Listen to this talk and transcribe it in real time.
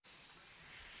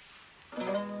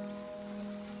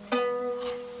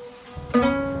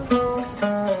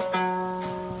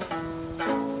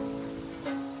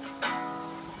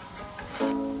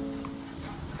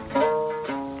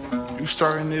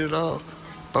it all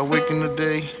by waking the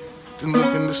day, then look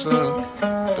in the sun.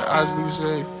 The eyes of you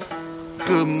say,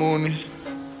 good morning,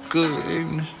 good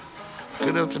evening,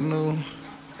 good afternoon.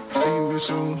 See you real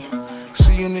soon.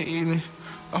 See you in the evening.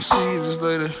 I'll see you just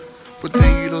later. But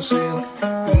then you don't see him.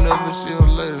 You never see him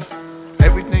later.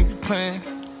 Everything you plan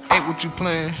ain't what you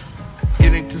plan.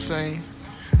 It ain't the same.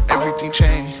 Everything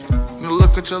changed. Now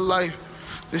look at your life.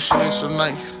 This shit ain't so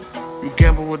nice. You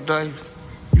gamble with dice.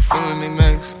 You feeling it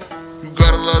nice. You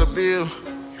got a lot of bills.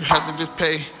 You have to just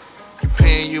pay. You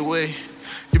paying your way.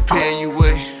 You paying your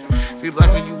way. They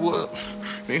locking you up.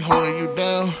 They holding you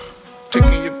down.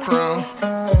 Taking your crown.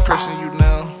 Oppressing you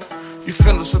now. You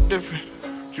feeling so different.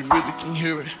 You really can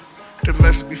hear it. The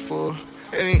message before.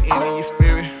 It ain't in your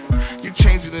spirit. You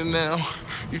changing it now.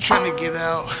 You trying to get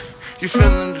out. You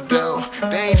feeling the doubt.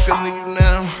 They ain't feeling you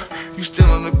now. You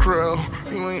still in the crowd.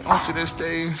 You ain't onto that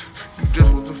stage. You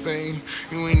just with the fame.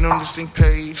 You ain't on this thing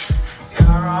page. You're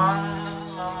on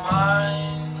my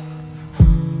mind.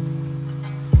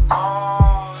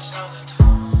 Most of the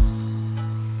time.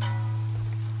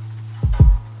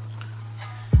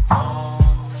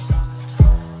 Most of the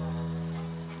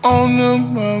time. On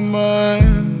my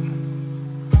mind.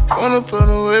 Wanna fly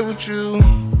away with you.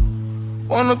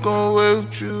 Wanna go away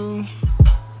with you.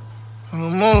 I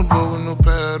don't wanna go with no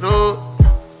paddle.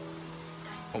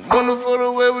 I wanna fly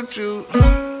away with you.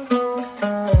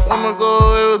 Wanna go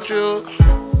away with you.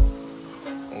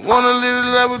 I wanna live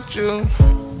the life with you.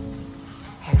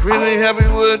 I'm really happy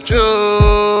with you.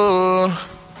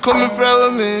 Come and fly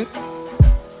with me.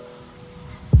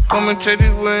 Come and take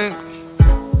these wings.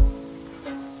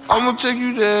 I'ma take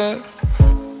you there.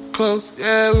 Close,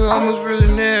 yeah, we're almost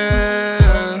really near.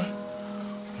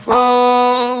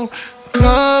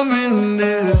 Come in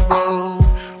this boat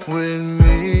with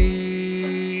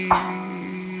me.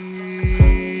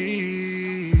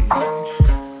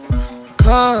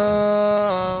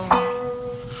 Come,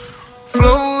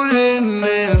 float in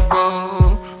this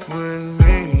boat with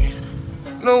me.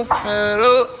 No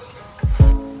paddle.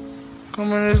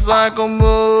 Come in, it's like a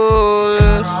boat.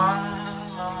 You're on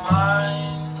my mind.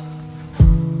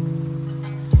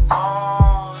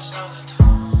 Most of the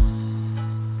time.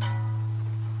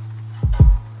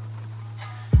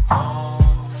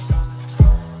 Most of the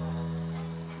time.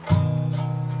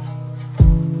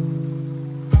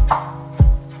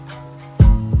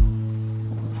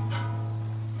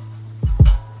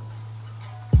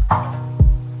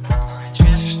 We're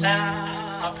drifting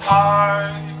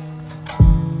apart,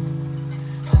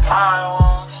 and I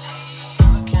won't see you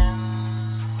again.